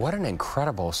job. What an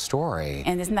incredible story.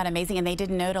 And isn't that amazing? And they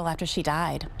didn't know till after she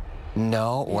died.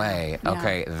 No way.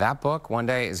 Okay, that book one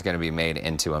day is going to be made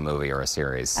into a movie or a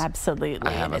series. Absolutely.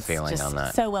 I have a feeling on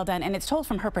that. So well done, and it's told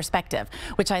from her perspective,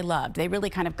 which I loved. They really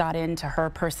kind of got into her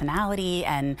personality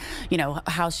and, you know,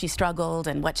 how she struggled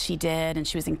and what she did, and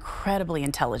she was incredibly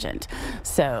intelligent.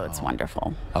 So it's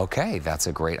wonderful. Okay, that's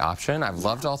a great option. I've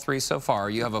loved all 3 so far.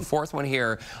 You have a 4th one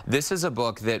here. This is a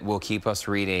book that will keep us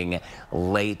reading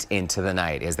late into the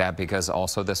night. Is that because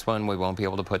also this one we won't be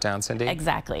able to put down, Cindy?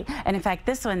 Exactly. And in fact,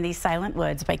 this one, These Silent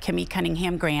Woods by Kimmy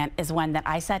Cunningham Grant, is one that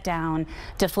I sat down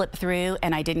to flip through,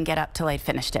 and I didn't get up till I'd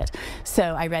finished it. So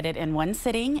I read it in one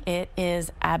sitting. It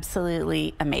is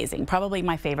absolutely amazing. Probably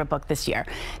my favorite book this year.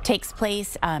 Takes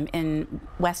place in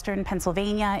western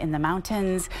Pennsylvania in the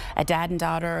mountains. A dad and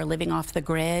daughter are living off the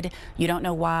grid. You don't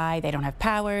know why. They don't have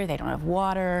power. They don't have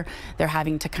water. They're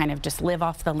having to kind of just live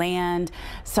off the land.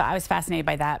 So I was fascinated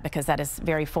by that because that is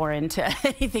very foreign to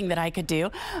anything that I could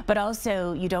do. But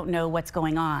also, you don't know what's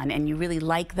going on, and you really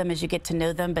like them as you get to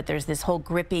know them, but there's this whole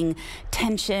gripping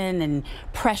tension and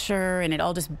pressure, and it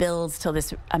all just builds till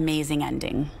this amazing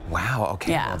ending. Wow,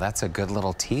 okay, Yeah. well, that's a good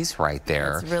little tease right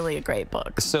there. It's really a great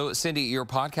book. So, Cindy, your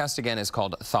podcast again is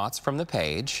called Thoughts from the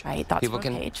Page. Right, Thoughts People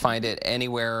from the can Page. find it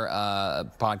anywhere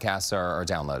podcasts are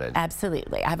downloaded.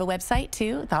 Absolutely. I have a website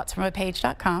too,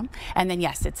 thoughtsfromapage.com, and then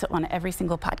yes, it's on every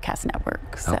single podcast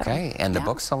network. So, Okay, and the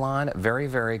book salon, very,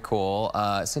 very cool.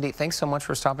 Cindy, thanks so much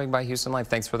for stopping by Houston Life.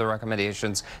 Thanks for the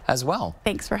recommendations as well.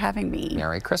 Thanks for having me.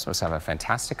 Merry Christmas. Have a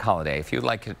fantastic holiday. If you'd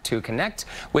like to connect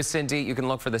with Cindy, you can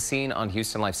look for the Scene on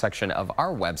Houston Life section of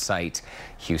our website,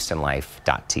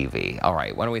 houstonlife.tv. All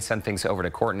right, why don't we send things over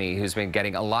to Courtney, who's been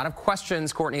getting a lot of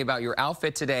questions, Courtney, about your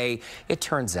outfit today. It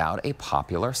turns out a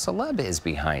popular celeb is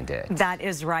behind it. That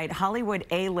is right. Hollywood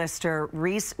A-lister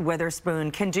Reese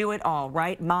Witherspoon can do it all,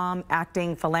 right? Mom,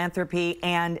 acting, philanthropy,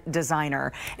 and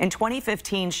designer. In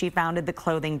 2015, she founded the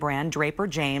clothing brand Draper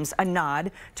James, a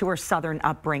nod to her Southern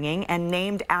upbringing, and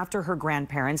named after her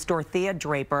grandparents, Dorothea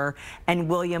Draper and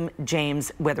William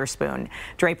James Witherspoon.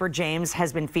 Draper James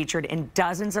has been featured in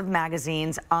dozens of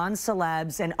magazines, on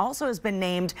celebs, and also has been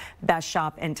named Best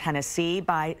Shop in Tennessee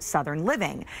by Southern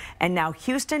Living. And now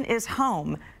Houston is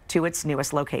home to its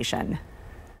newest location.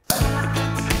 Thank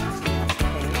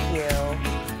you.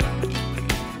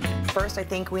 First, I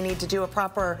think we need to do a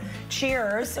proper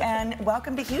cheers and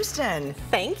welcome to Houston.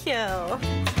 Thank you.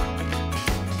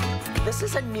 This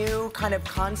is a new kind of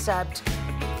concept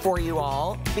for you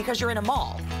all because you're in a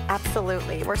mall.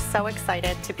 Absolutely. We're so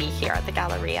excited to be here at the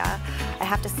Galleria. I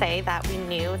have to say that we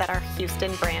knew that our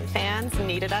Houston brand fans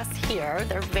needed us here.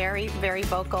 They're very, very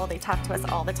vocal. They talk to us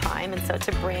all the time. And so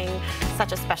to bring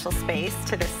such a special space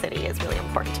to this city is really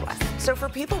important to us. So for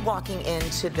people walking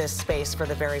into this space for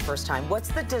the very first time, what's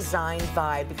the design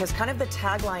vibe? Because kind of the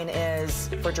tagline is,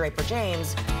 for Draper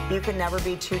James, you can never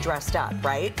be too dressed up,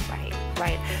 right?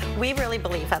 Right. We really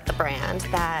believe at the brand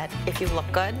that if you look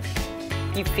good,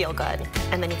 you feel good,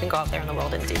 and then you can go out there in the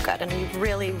world and do good. And we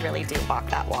really, really do walk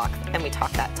that walk, and we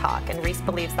talk that talk. And Reese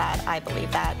believes that, I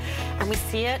believe that. And we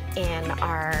see it in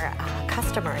our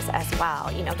customers as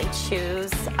well. You know, they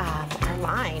choose our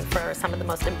line for some of the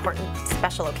most important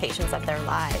special occasions of their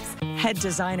lives. Head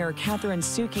designer Catherine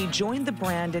Suki joined the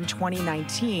brand in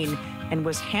 2019 and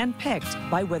was handpicked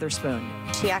by Witherspoon.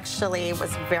 She actually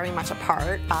was very much a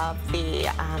part of the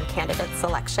candidate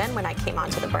selection when I came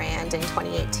onto the brand in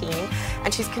 2018,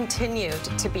 and she's continued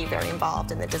to be very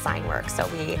involved in the design work. So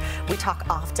we talk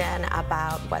often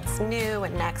about what's new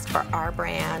and next for our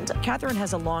brand. Catherine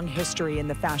has a long history in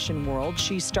the fashion world.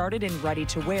 She started in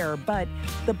ready-to-wear, but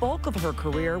the bulk of her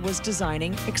career was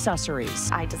designing accessories.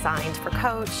 I designed for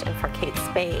Coach and for Kate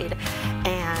Spade,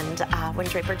 and when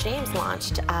Draper James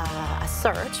launched a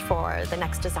search for the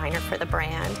next designer for the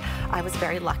brand, I was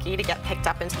very lucky to get picked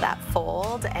up into that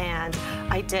fold, and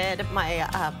I did my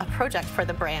a project for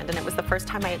the brand, and it was the first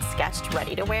time I had sketched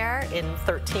ready-to-wear in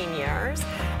 13 years,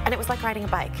 and it was like riding a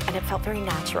bike, and it felt very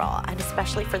natural. And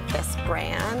especially for this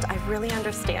brand, I really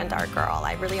understand our girl.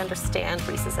 I really understand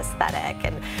Reese's aesthetic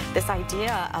and this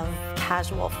idea of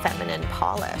casual feminine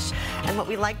polish. And what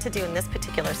we like to do in this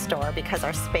particular store, because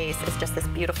our space is just this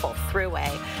beautiful throughway,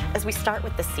 is we start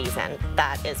with the season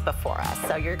that is before us.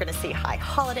 So you're going to see high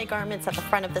holiday garments at the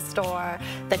front of the store,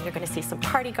 then you're going to see some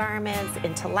party garments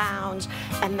into lounge,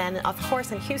 and then of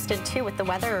course in Houston too, with the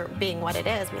weather being what it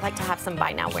is, we like to have some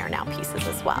buy now wear now pieces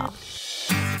as well.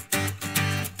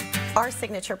 Our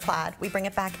signature plaid, we bring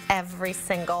it back every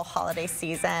single holiday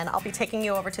season. I'll be taking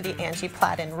you over to the Angie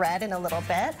plaid in red in a little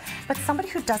bit, but somebody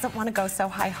who doesn't want to go so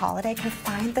high holiday can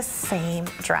find the same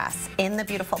dress in the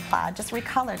beautiful plaid, just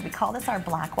recolored. We call this our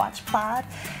Black Watch plaid.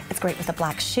 It's great with a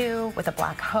black shoe, with a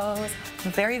black hose,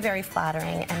 very, very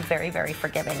flattering and very, very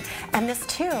forgiving. And this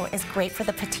too is great for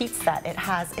the petite set. It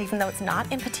has, even though it's not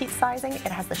in petite sizing,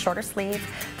 it has the shorter sleeve,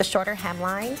 the shorter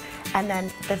hemline, and then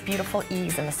the beautiful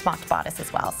ease in the smocked bodice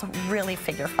as well. So really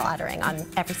figure flattering on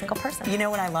every single person. You know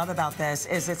what I love about this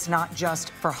is it's not just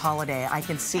for holiday. I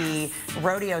can see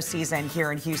rodeo season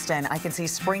here in Houston. I can see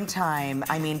springtime.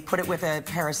 I mean, put it with a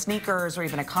pair of sneakers or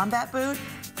even a combat boot,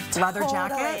 leather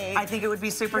jacket. I think it would be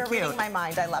super cute. You're reading my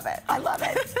mind. I love it. I love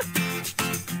it.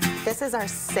 This is our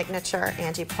signature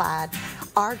Angie plaid.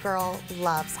 Our girl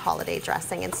loves holiday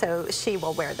dressing, and so she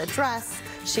will wear the dress,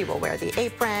 she will wear the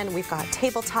apron. We've got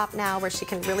tabletop now where she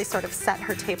can really sort of set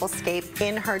her tablescape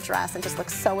in her dress and just look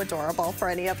so adorable for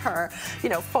any of her, you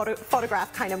know,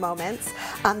 photograph kind of moments.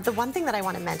 The one thing that I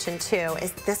want to mention too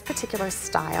is this particular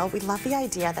style. We love the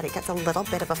idea that it gets a little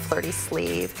bit of a flirty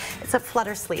sleeve. It's a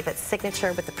flutter sleeve. It's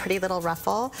signature with a pretty little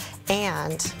ruffle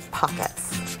and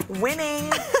pockets.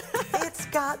 Winning. It's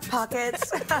got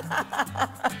pockets.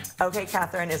 Okay,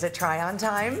 Catherine, is it try-on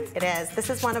time? It is. This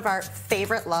is one of our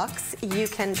favorite looks. You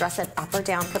can dress it up or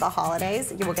down for the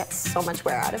holidays. You will get so much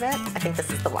wear out of it. I think this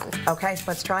is the one. Okay,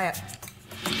 let's try it.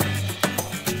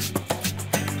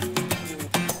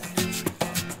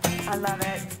 I love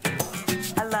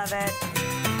it. I love it.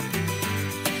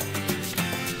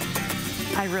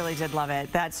 I really did love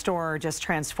it. That store just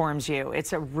transforms you.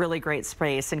 It's a really great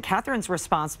space. And Catherine's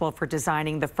responsible for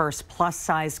designing the first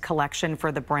plus-size collection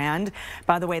for the brand.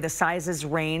 By the way, the sizes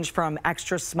range from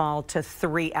extra small to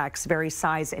 3X, very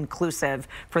size inclusive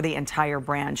for the entire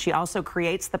brand. She also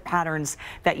creates the patterns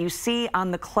that you see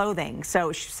on the clothing.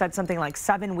 So she said something like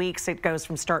 7 weeks. It goes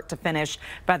from start to finish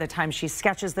by the time she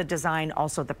sketches the design,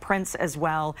 also the prints as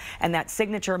well. And that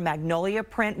signature magnolia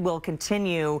print will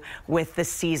continue with the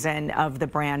season of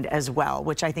the brand as well,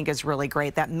 which I think is really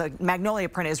great. That magnolia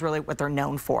print is really what they're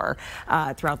known for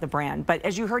throughout the brand. But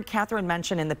as you heard Catherine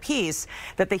mention in the piece,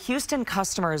 that the Houston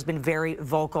customer has been very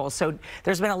vocal. So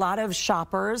there's been a lot of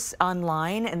shoppers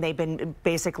online, and they've been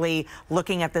basically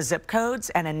looking at the zip codes,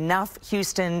 and enough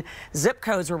Houston zip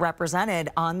codes were represented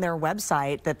on their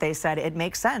website that they said it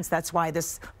makes sense. That's why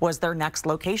this was their next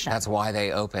location. That's why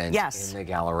they opened in the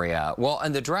Galleria. Well,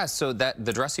 and the dress, so that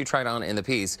the dress you tried on in the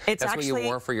piece, that's what you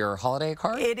wore for your holiday holiday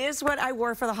card? It is what I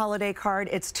wore for the holiday card.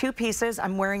 It's 2 pieces.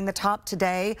 I'm wearing the top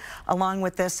today along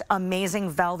with this amazing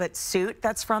velvet suit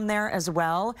that's from there as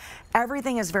well.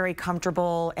 Everything is very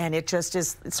comfortable and it just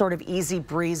is sort of easy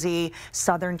breezy,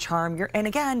 Southern charm. And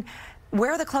again,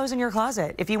 wear the clothes in your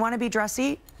closet. If you want to be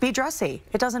dressy, be dressy.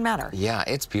 It doesn't matter. Yeah,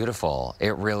 it's beautiful.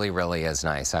 It really, really is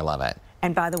nice. I love it.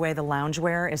 And by the way, the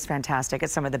loungewear is fantastic.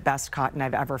 It's some of the best cotton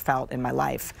I've ever felt in my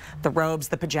life. The robes,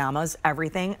 the pajamas,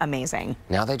 everything, amazing.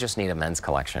 Now they just need a men's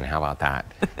collection. How about that?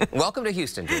 Welcome to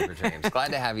Houston, Draper James.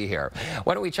 Glad to have you here.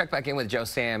 Why don't we check back in with Joe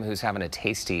Sam, who's having a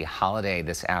tasty holiday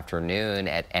this afternoon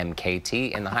at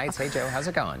MKT in the Heights. Hey, Joe, how's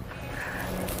it going?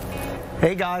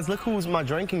 Hey guys, look who's my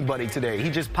drinking buddy today. He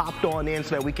just popped on in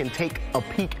so that we can take a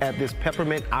peek at this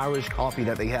peppermint Irish coffee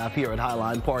that they have here at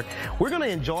Highline Park. We're going to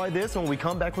enjoy this. When we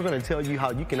come back, we're going to tell you how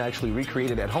you can actually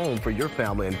recreate it at home for your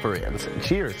family and friends.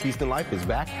 Cheers. Houston Life is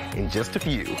back in just a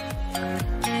few.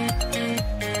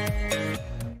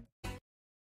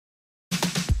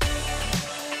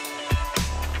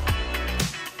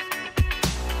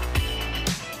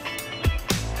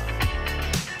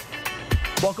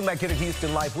 Welcome back here to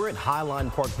Houston Life. We're at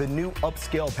Highline Park, the new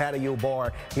upscale patio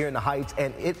bar here in the Heights,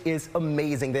 and it is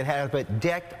amazing. They have it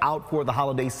decked out for the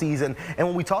holiday season. And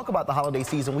when we talk about the holiday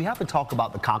season, we have to talk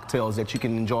about the cocktails that you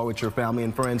can enjoy with your family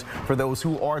and friends. For those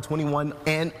who are 21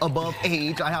 and above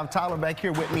age, I have Tyler back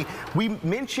here with me. We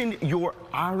mentioned your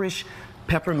Irish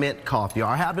peppermint coffee.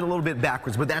 I have it a little bit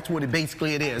backwards, but that's what it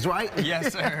basically is, right?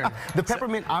 Yes, sir. The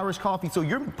peppermint Irish coffee. So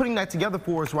you're putting that together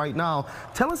for us right now.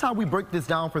 Tell us how we break this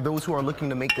down for those who are looking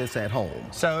to make this at home.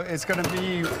 So it's going to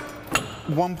be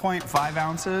 1.5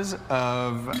 ounces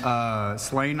of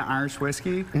Slane Irish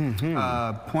whiskey,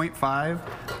 0.5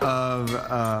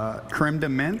 of creme de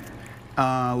menthe,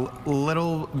 a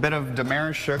little bit of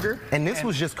Demerara sugar. And this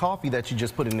was just coffee that you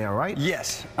just put in there, right?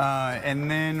 Yes.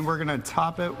 And then we're going to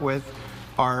top it with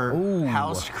our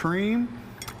house cream.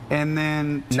 And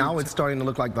then now it's starting to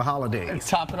look like the holidays.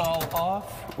 Top it all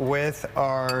off with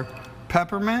our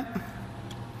peppermint.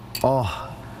 Oh.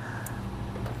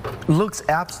 Looks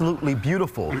absolutely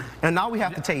beautiful. And now we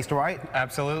have to taste, right?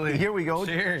 Absolutely. Here we go.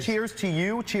 Cheers. Cheers to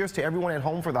you. Cheers to everyone at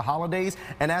home for the holidays.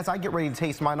 And as I get ready to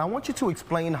taste mine, I want you to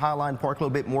explain Highline Park a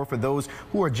little bit more for those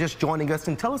who are just joining us,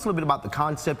 and tell us a little bit about the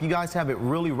concept. You guys have it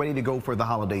really ready to go for the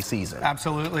holiday season.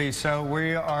 Absolutely. So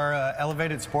we are an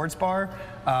elevated sports bar.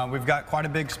 We've got quite a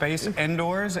big space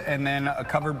indoors, and then a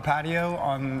covered patio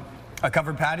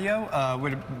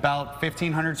with about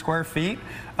 1,500 square feet.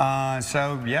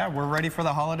 So yeah, we're ready for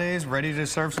the holidays, ready to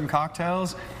serve some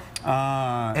cocktails.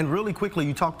 And really quickly,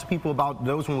 you talked to people about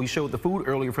those when we showed the food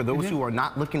earlier. For those who are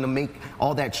not looking to make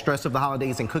all that stress of the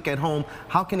holidays and cook at home,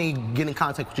 how can they get in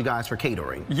contact with you guys for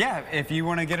catering? Yeah, if you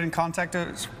want to get in contact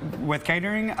with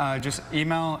catering, just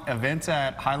email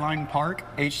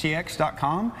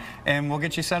events@highlineparkhtx.com and we'll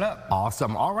get you set up.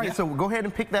 Awesome. All right, so go ahead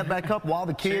and pick that back up while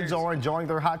the kids are enjoying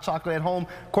their hot chocolate at home.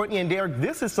 Courtney and Derek,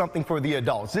 this is something for the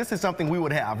adults. This is something we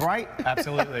would have, right?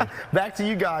 Absolutely. Back to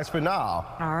you guys for now.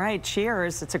 All right,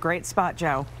 cheers. It's a great spot,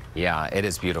 Joe. Yeah, it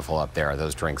is beautiful up there.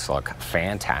 Those drinks look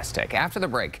fantastic. After the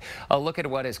break, a look at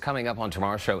what is coming up on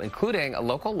tomorrow's show, including a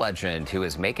local legend who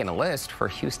is making a list for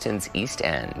Houston's East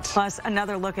End. Plus,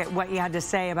 another look at what you had to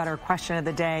say about our question of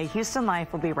the day. Houston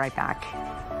Life will be right back.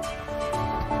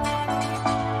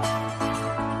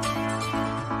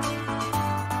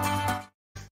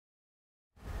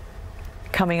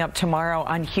 Coming up tomorrow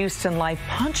on Houston Life,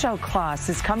 Poncho Claus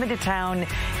is coming to town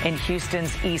in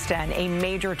Houston's East End, a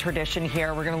major tradition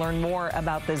here. We're going to learn more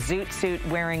about the zoot suit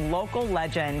wearing local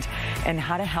legend and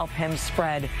how to help him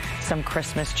spread some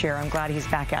Christmas cheer. I'm glad he's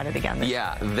back at it again.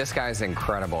 Yeah, this guy's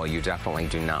incredible. You definitely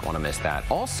do not want to miss that.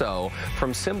 Also,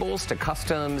 from symbols to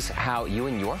customs, how you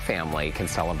and your family can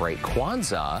celebrate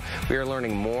Kwanzaa. We are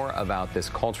learning more about this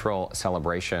cultural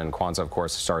celebration. Kwanzaa, of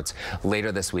course, starts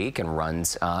later this week and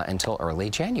runs until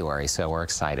early January, so we're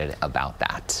excited about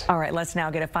that. All right, let's now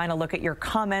get a final look at your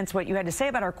comments, what you had to say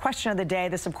about our question of the day.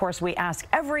 This, of course, we ask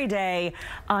every day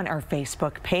on our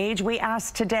Facebook page. We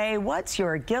asked today, what's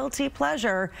your guilty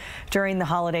pleasure during the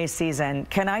holiday season?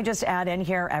 Can I just add in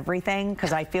here everything?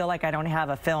 Because I feel like I don't have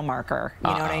a fill marker.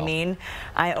 You know what I mean?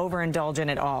 I overindulge in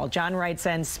it all. John writes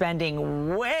in,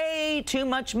 spending way too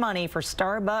much money for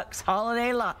Starbucks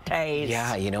holiday lattes.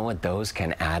 Yeah, you know what? Those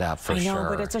can add up for sure. I know,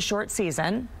 but it's a short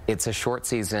season. It's a short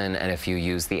season, and if you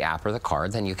use the app or the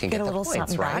card, then you can get a the little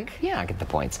points, right? back. Yeah, get the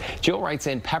points. Jill writes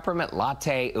in, peppermint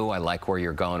latte. Ooh, I like where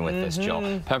you're going with this,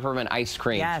 Jill. Peppermint ice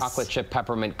cream, chocolate chip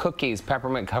peppermint cookies,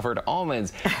 peppermint covered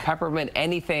almonds, peppermint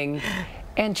anything,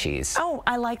 and cheese. Oh,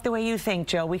 I like the way you think,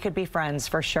 Jill. We could be friends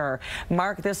for sure.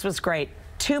 Mark, this was great.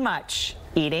 Too much.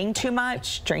 Eating too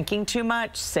much, drinking too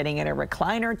much, sitting in a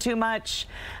recliner too much.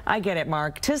 I get it,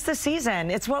 Mark. 'Tis the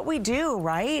season. It's what we do,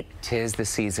 right? 'Tis the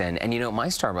season. And you know, my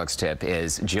Starbucks tip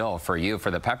is, Jill, for you,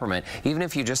 for the peppermint, even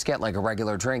if you just get like a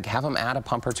regular drink, have them add a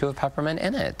pump or two of peppermint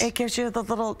in it. It gives you the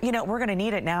little, you know, we're going to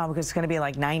need it now because it's going to be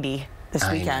like 90 this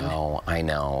weekend. I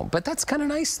know. But that's kind of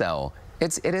nice, though.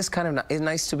 It is kind of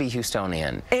nice to be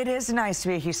Houstonian. It is nice to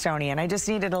be a Houstonian. I just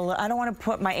needed I don't want to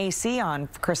put my AC on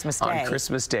for Christmas Day. On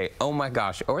Christmas Day. Oh my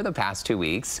gosh. Over the past 2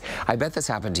 weeks, I bet this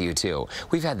happened to you too.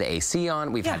 We've had the AC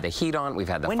on, we've had the heat on, we've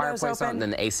had the fireplace on, then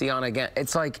the AC on again.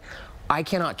 It's like, I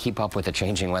cannot keep up with the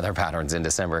changing weather patterns in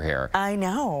December here. I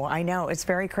know. It's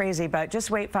very crazy, but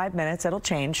just wait 5 minutes. It'll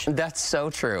change. That's so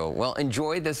true. Well,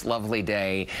 enjoy this lovely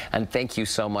day, and thank you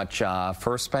so much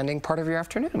for spending part of your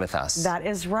afternoon with us. That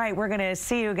is right. We're going to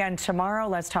see you again tomorrow.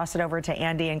 Let's toss it over to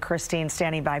Andy and Christine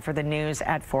standing by for the news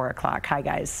at 4 o'clock. Hi,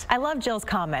 guys. I love Jill's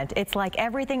comment. It's like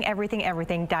everything,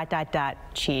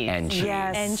 cheese. And cheese.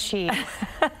 Yes. And cheese.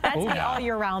 That's me all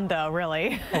year round, though,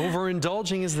 really.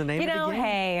 Overindulging is the name of the game. You know,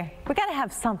 hey, we got to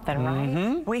have something,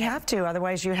 right? We have to,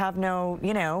 otherwise you have no,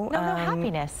 you know, no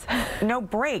happiness. No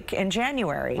break in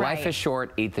January. Life is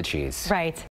short, eat the cheese. Right.